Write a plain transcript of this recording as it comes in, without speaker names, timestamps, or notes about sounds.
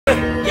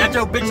Got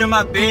your bitch in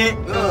my bed.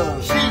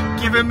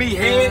 She giving me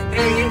head.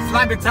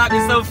 Sloppy top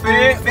is so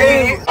fed.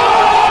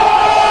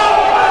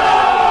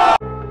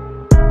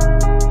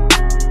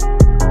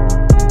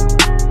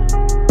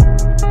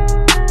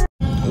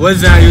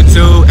 What's up,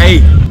 YouTube?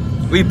 Hey,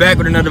 we back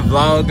with another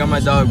vlog. Got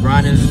my dog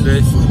Brian in this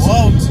bitch.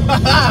 Whoa.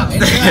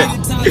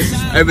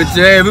 Hey, but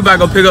today we about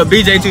to go pick up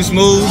BJ Too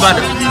Smooth. We about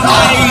to.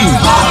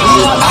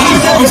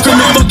 I'm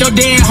screaming, fuck your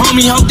dead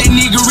homie, hope that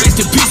nigga rest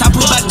in peace. I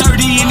put about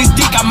 30 in his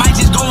dick, I might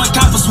just go and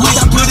cop a switch.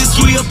 I put a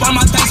ski up on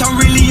my face, I'm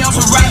really on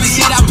for rapping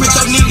shit. I put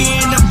your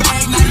nigga in the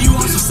bag, now you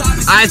on some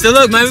solid. Alright, so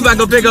look, man, we about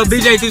to go pick up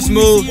BJ Too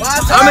Smooth.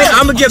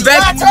 I'm gonna get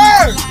back.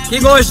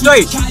 Keep going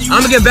straight.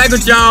 I'm gonna get back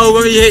with y'all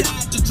when we hit.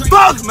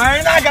 Fuck,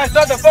 man, I gotta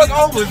start the fuck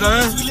over,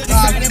 son.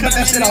 Cut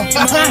that shit off.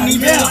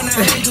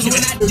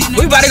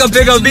 We about to go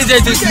pick up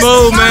BJ Too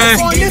Smooth, man.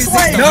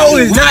 No,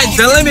 it's not.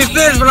 So let me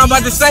finish what I'm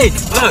about to say.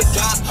 Look,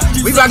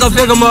 we about to go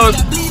pick him up.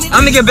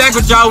 I'm gonna get back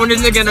with y'all when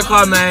this nigga in the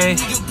car, man.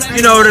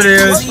 You know what it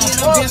is.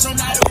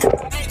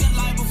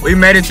 We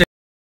made it to.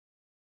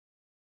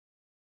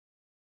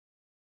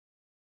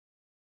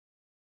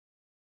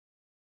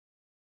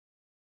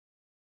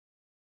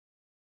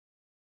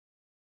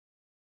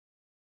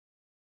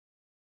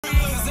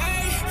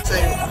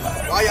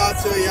 Why y'all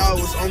tell y'all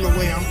was on the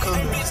way? I'm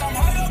coming.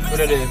 What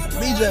it is?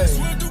 BJ.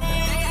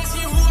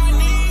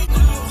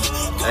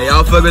 Hey,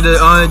 y'all fuck with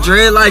the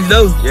dread lights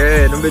though.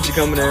 Yeah, them bitches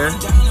coming in.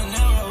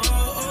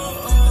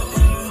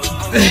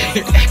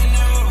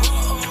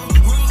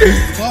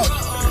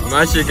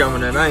 My shit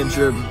coming in. I ain't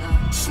tripping.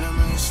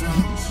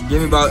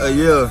 Give me about a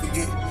year.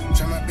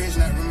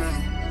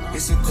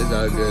 It's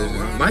all good.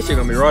 My shit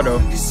gonna be raw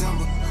though.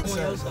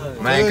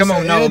 Man, come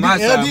on, no, my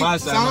side, my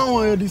side. I don't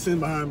want LD sitting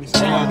behind me. Cuz,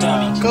 son,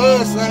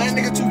 that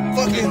nigga too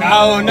fucking.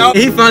 No.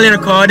 He finally in the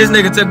car. This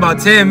nigga took about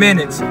 10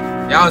 minutes.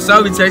 Y'all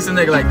saw me text this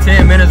nigga like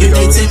 10 minutes ago.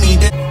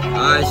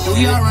 Ah, shit.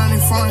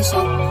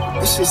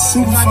 This shit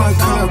super fun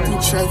coming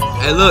through traffic.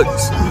 Hey, look.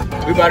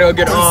 We about to go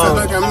get on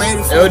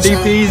LD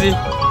Peasy.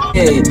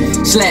 Hey,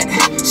 slack.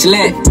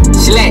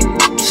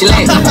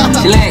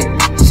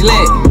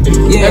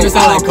 Yeah, Every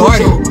sound like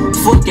Cardi.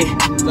 Fuck it.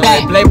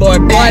 Like Playboy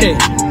Party.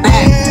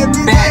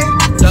 Back.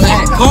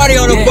 Like Cardi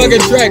on the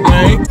fucking track,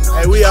 man.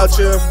 Hey, we out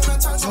here.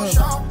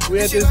 We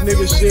at this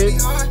nigga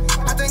shit.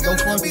 Don't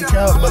fucking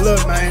count. But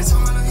look, man.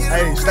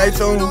 Hey, stay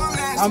tuned.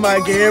 I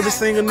might get every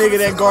single nigga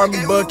that guard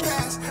me bucket.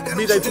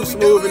 BJ Too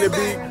Smooth in the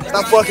beat.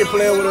 Stop fucking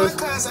playing with us.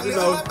 You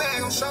know.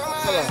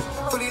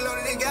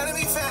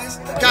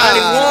 Got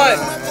him one.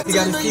 You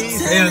got his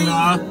keys? Hell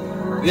nah.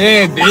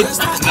 Yeah, bitch.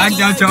 I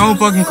got your own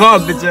fucking car,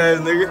 bitch ass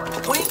nigga.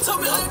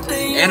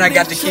 And I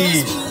got the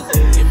keys.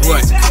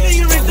 What?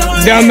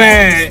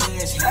 Dumbass.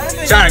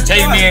 Trying to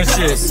take me and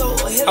shit.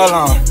 Hold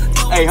on.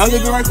 Hey, hold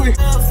it right quick.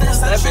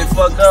 That bitch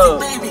fucked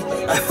up.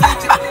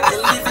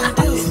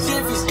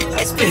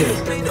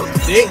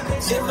 Dick.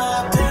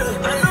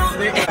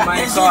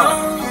 My car.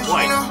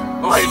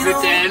 Boy,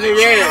 bitch ass nigga.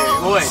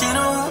 Yeah, boy.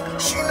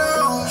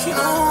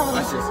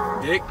 That's just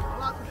dick.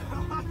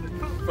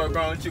 Fuck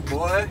wrong with you,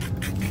 boy?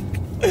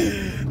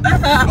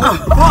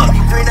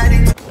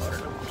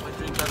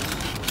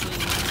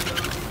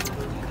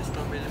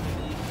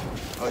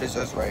 Oh, this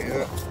us right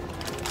here.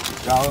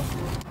 Y'all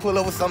pull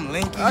up with some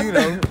link, you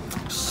know.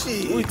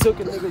 Shit. We took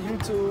a nigga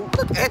YouTube.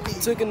 Look at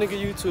these. Took a nigga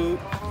YouTube.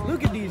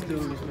 Look at these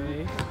dudes,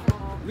 man.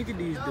 Look at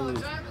these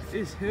dudes.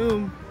 It's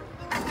him.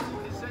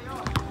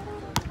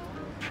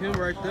 Him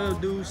right there,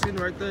 dude, sitting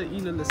right there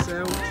eating a little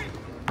sandwich.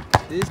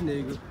 This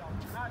nigga.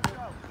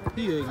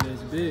 He ugly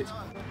as a bitch.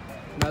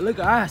 Now look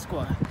at our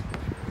squad.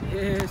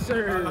 Yes,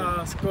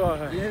 sir.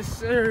 Squad. Yes,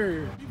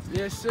 sir.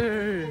 Yes,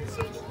 sir.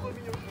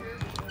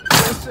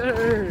 Yes,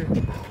 sir.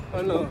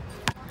 Hold on.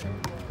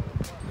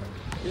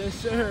 Yes,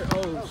 sir.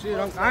 Oh, shit.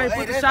 I ain't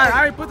put the shot.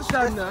 I ain't put the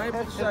shot in there.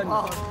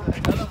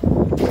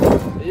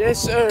 Yes,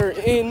 sir.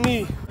 And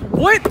me.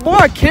 What? Boy,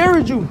 I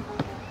carried you.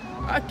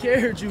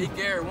 He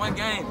carried one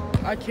game.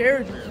 I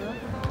carried you, son.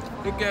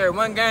 He carried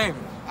one game.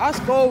 I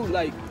scored,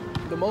 like,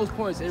 the most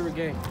points every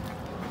game.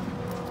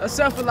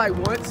 Except for, like,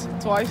 once,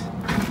 twice.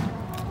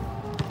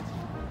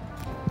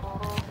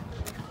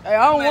 Hey,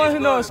 I don't want to hear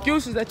no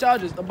excuses that y'all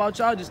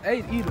just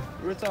ate either.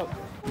 Real talk.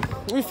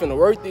 We finna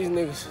work these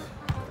niggas.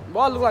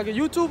 Boy, I look like a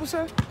YouTuber,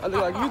 son. I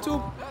look like a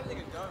YouTuber.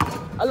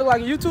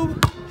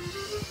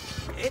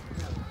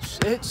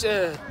 Shit,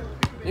 yeah.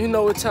 You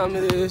know what time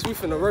it is. We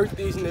finna work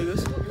these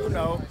niggas. You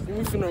know.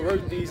 We finna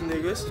work these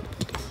niggas.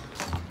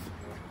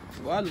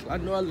 Well, I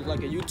know I look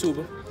like a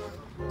YouTuber.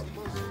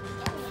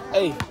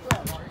 Hey,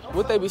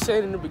 what they be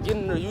saying in the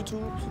beginning of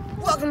YouTubes?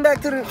 Welcome back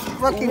to the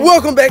fucking.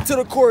 Welcome back to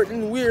the court,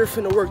 and we're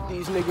finna work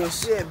these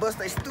niggas. Yeah, bust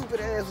they stupid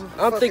ass.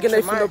 I'm thinking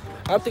they finna.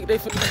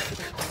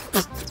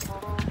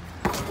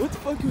 What the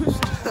fuck you was?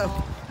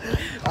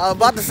 I was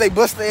about to say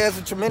bust their ass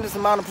with tremendous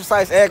amount of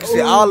precise accuracy,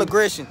 Ooh. all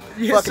aggression,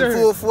 Yes, fucking sir.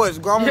 full force,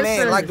 grown Yes, man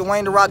sir. like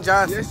Dwayne The Rock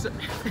Johnson. Yes, sir.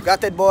 Got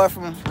that boy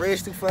from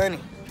Red's Too Funny.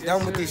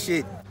 Done with sir. this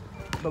shit.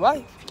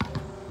 Bye-bye.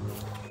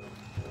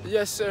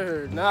 Yes,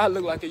 sir. Now I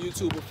look like a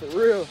YouTuber for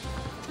real.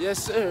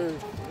 Yes, sir.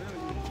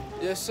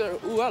 Yes, sir.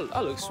 Ooh,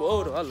 I look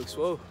swole though. I look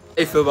swole.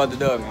 How you feel about the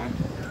dub, man?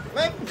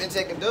 Man, we been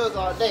taking dubs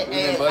all day. been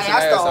And busting I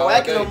ass started all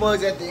whacking day. them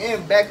mugs at the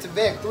end, back to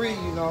back 3,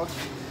 you know.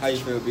 How you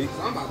feel, B?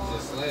 I'm about to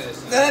just slash.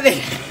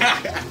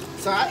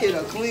 So I hit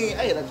a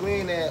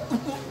clean that.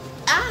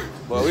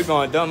 Well, we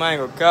going dumb. I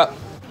ain't gonna cop.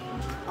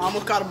 I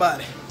almost caught a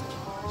body.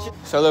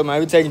 So look, man,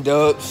 we taking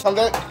dubs. Come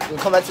back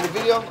to the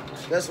video.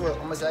 That's what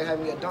I'm gonna say. I have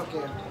me a dunk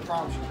in. I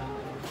promise you.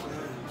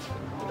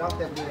 Dunk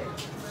that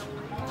bitch.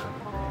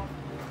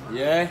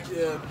 Yeah.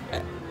 Yeah.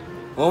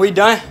 When we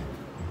done?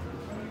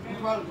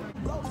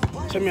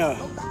 Check me out.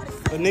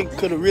 A nigga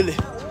could have really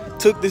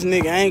took this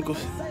nigga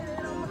ankles.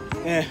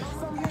 Yeah.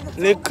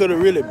 Nigga could have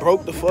really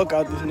broke the fuck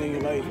out this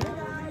nigga. Like,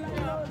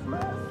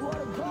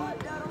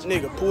 this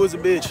nigga pulls a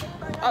bitch.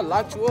 I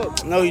locked you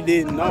up. No, he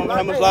didn't. No,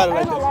 how much lighter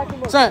like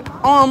that? Son,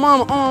 on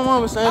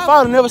mama, son. If I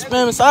would've never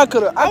spammed me, son, I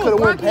could've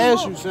went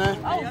past you, son.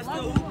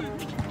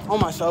 On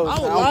my soul, I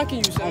son. was locking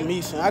you, son. On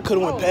me, son. I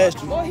could've went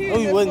past you. Boy, No,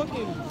 he wasn't.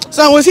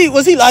 Son, was he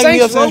liking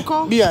me up, son?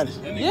 Be honest.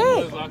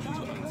 Yeah.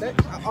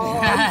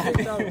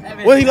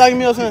 Was he liking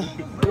me up, son?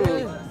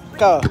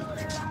 Call.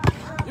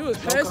 You was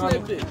passing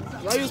that bitch.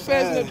 Why you was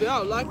passing that bitch?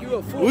 I'll lock you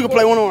up. We can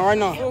play one-on-one right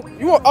now.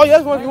 You want? Oh, yeah,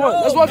 that's what you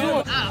want. That's what you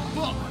want.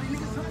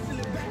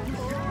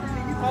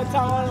 One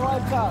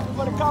time.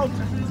 For the coach.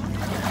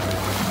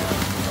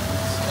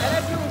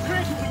 That dude was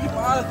tricky. You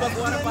all fuck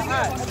one up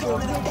behind.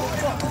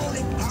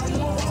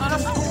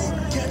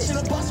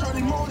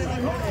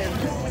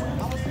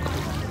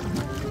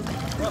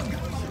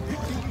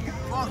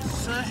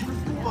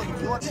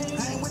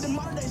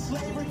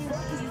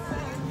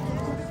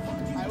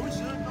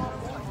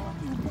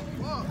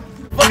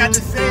 Fuck, I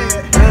just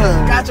said.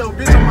 Got your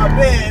bitch on my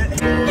bed.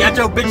 Got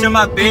your bitch in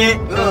my bed.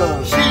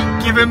 She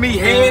giving me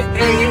head.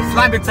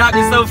 Slimy top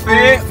is so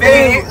fed.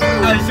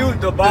 I shoot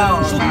the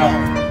ball.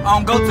 I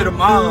don't go to the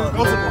mall.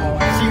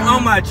 She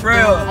on my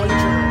trail.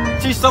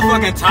 She so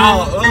fucking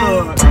tall.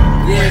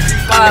 Yeah, she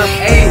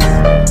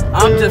 5'8".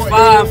 I'm just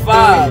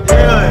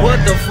 5'5". What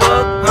the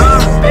fuck?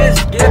 Bitch,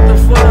 get the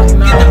fuck.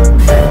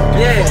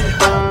 Yeah.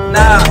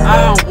 Nah, I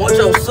don't want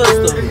your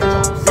sister.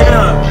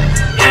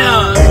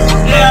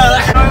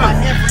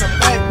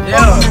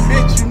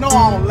 Bitch, you know I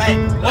don't like.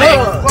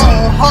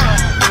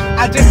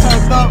 I just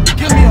turned up.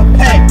 Give me a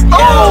pack.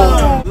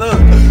 Look,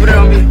 put it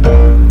on me.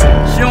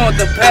 She want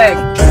the pack.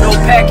 No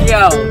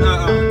Pacquiao.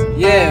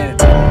 Yeah.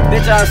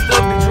 Bitch, I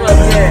still be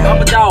drugged. Yeah,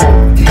 I'm a dog.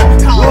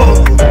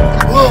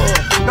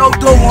 No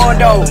do one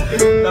though.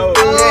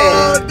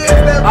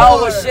 Yeah. I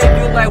always shape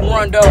you like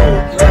one though.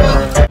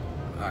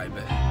 Alright,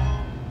 bet.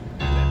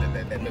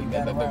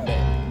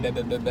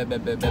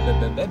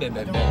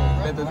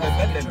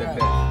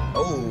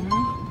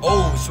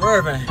 Oh,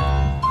 swerving.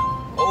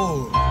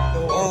 Oh,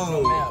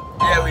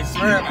 yeah, we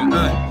swerving.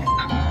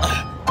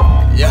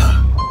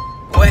 Yeah.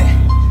 Wait.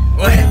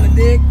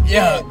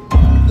 Yeah.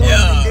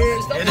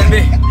 Hit it,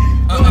 bitch.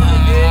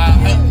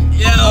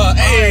 Yeah,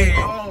 hey.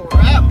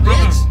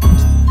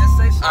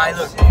 Alright,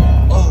 look.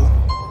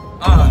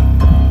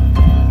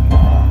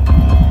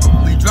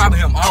 We dropping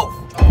him off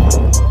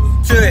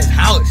to his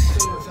house.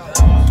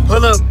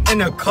 Pull up in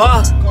the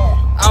car. I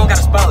don't got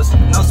a spouse,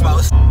 no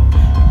spouse.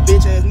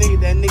 Bitch ass nigga,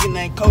 that nigga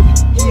named Kobe.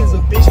 He is a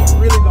bitch, he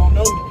really don't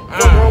know me.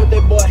 What's wrong with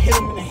that boy? Hit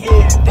him in the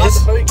head. This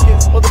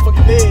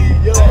motherfucking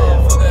dead. Yo.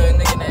 Fuck a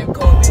nigga named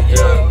Kobe.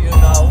 Yeah, you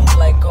know who's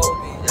like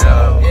Kobe.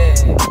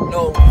 Yeah,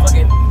 no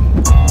fucking.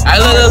 Alright,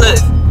 look.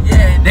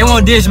 Yeah, They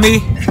won't dish me.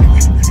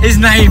 His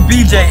name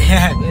BJ.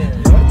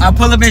 I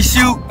pull up and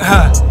shoot.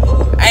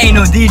 I ain't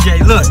no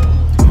DJ. Look,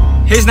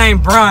 his name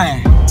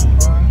Brian.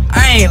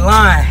 I ain't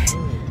lying.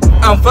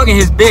 I'm fucking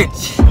his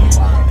bitch.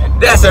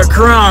 That's a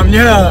crime,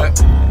 yeah.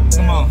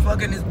 Come on.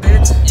 fucking this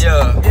bitch.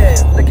 Yeah.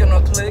 Yeah, licking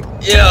on click.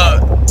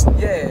 Yeah.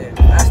 Yeah,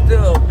 I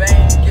still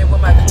bang, get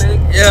with my click.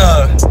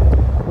 Yeah.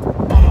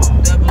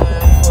 Double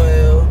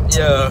M12.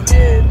 Yeah.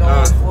 Yeah,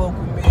 don't fuck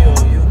with me or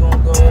you gon'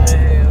 go to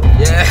hell.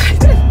 Yeah.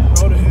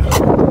 Go to hell.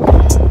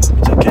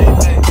 Bitch, I came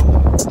back.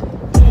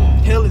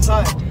 Hell is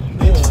hot.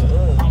 Bitch,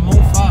 I'm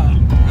on fire.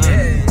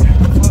 Yeah.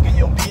 Fucking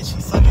your bitch, she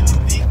sucking this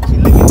dick. She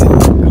licking it.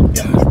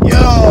 Yo.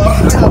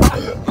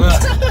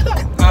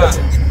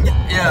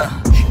 Yeah.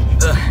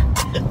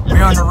 We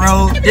on the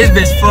road. This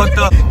bitch fucked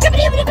up. Bitch,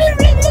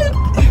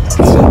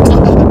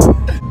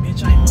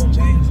 I ain't no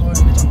James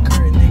Harden. Bitch, I'm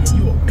Curry, nigga.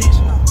 You a bitch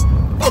now.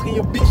 Fucking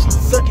your bitch, she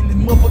sucking this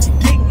motherfucking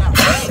dick now.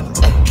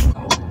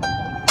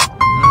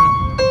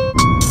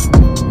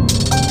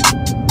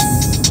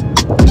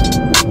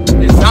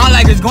 It sound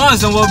like it's going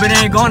somewhere, but it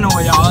ain't going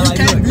nowhere, y'all. Like,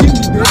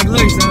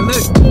 look, son,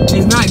 look.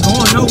 It's not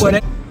going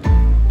nowhere.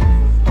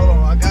 Hold on,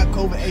 I got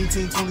COVID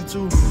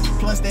 1822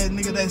 plus that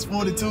nigga that's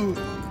 42.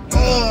 I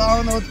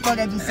don't know what the fuck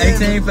I just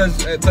said. 18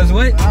 plus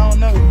what? I don't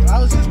know. I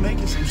was just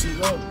making some shit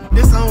up.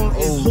 This song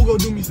is Who Gon'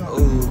 Do Me Something.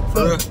 Ooh,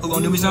 for real? Who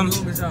gon' do me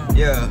something?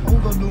 Yeah. Who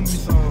gon' do me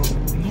something?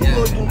 Who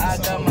gon' do me I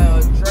got something?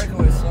 my Draco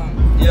or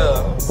something.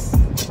 Yeah.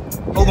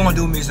 Who gon'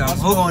 do me something?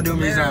 Who gon' do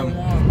me something?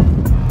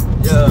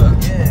 Marijuana. Yeah.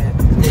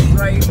 Yeah,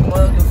 straight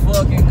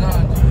motherfucking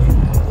ganja.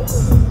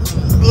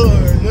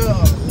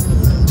 Yeah.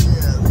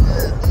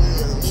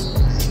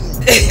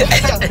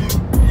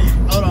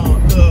 Hold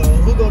on,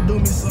 who gon' do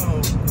me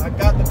some? I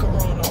got the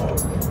corona on.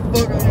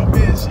 Fuck on your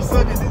bitch, she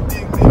sucking this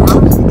dick, nigga.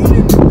 I'm just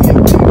eating this dick,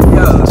 nigga.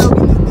 Yeah.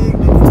 Choking this dick,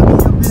 nigga. Fucking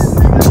your bitch,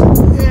 nigga.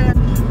 Yeah.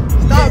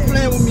 Stop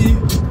playing with me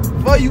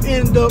before you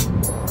end up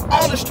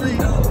on the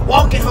street,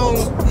 walking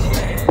home,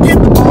 get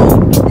the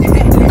bone,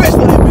 fresh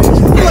for that bitch.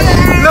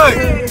 Look.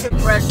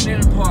 Fresh in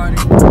the party.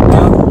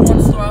 Y'all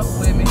wanna start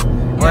with me?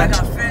 Yeah, I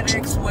got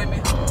FedEx with me.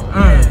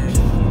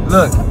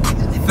 Look,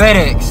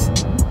 FedEx.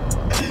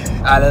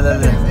 Ah, look.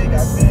 They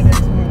got FedEx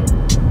with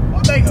them.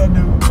 What they gonna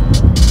do?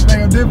 They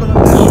gonna dip it up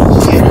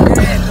shit.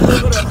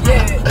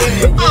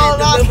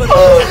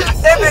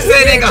 That bitch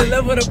said they gonna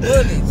deliver the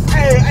bullets.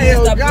 Hey,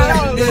 Stop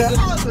God, playing,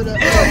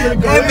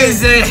 nigga. That bitch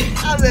said.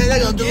 I said they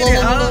gonna deliver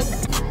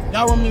it.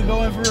 Y'all want me to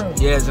go in for real?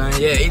 Yeah, son.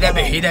 Yeah, eat that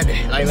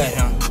bitch. Like that,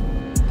 huh?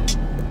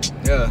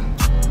 Yeah.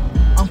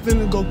 I'm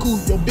finna go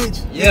coop your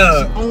bitch.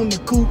 Yeah. She on the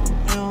coop.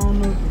 I don't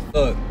know.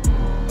 Look.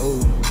 Oh.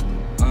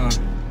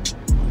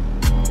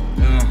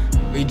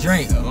 We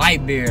drink a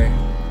light beer.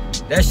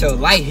 That's your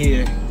light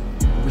here.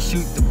 We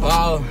shoot the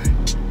ball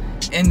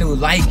in the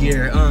light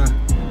gear.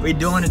 We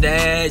doing the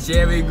dash.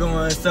 Yeah, we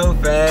going so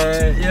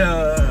fast.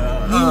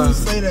 Yeah. You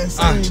say that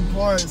same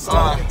part so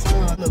I can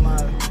tell. Look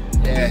like,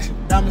 Yeah.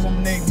 diamonds on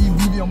my neck,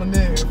 BB on my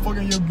neck.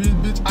 Fucking your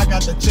bitch, I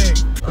got the check.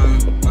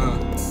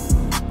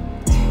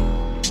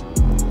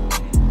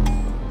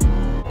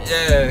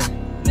 Yeah.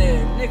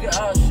 Yeah, nigga,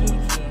 I'll shoot you.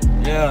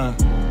 Yeah.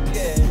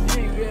 Yeah,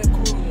 nigga, real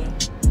cool.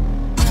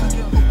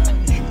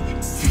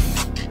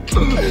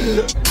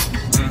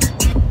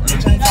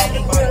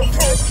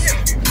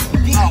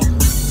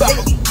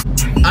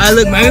 Alright,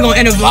 look, man, we gonna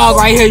end the vlog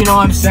right here, you know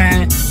what I'm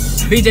saying?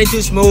 BJ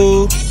Too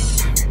Smooth,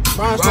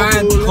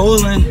 Brian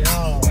Poland.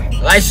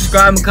 Like,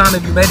 subscribe, and comment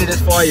if you made it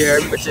this far, you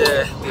heard me? But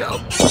yeah, we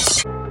out.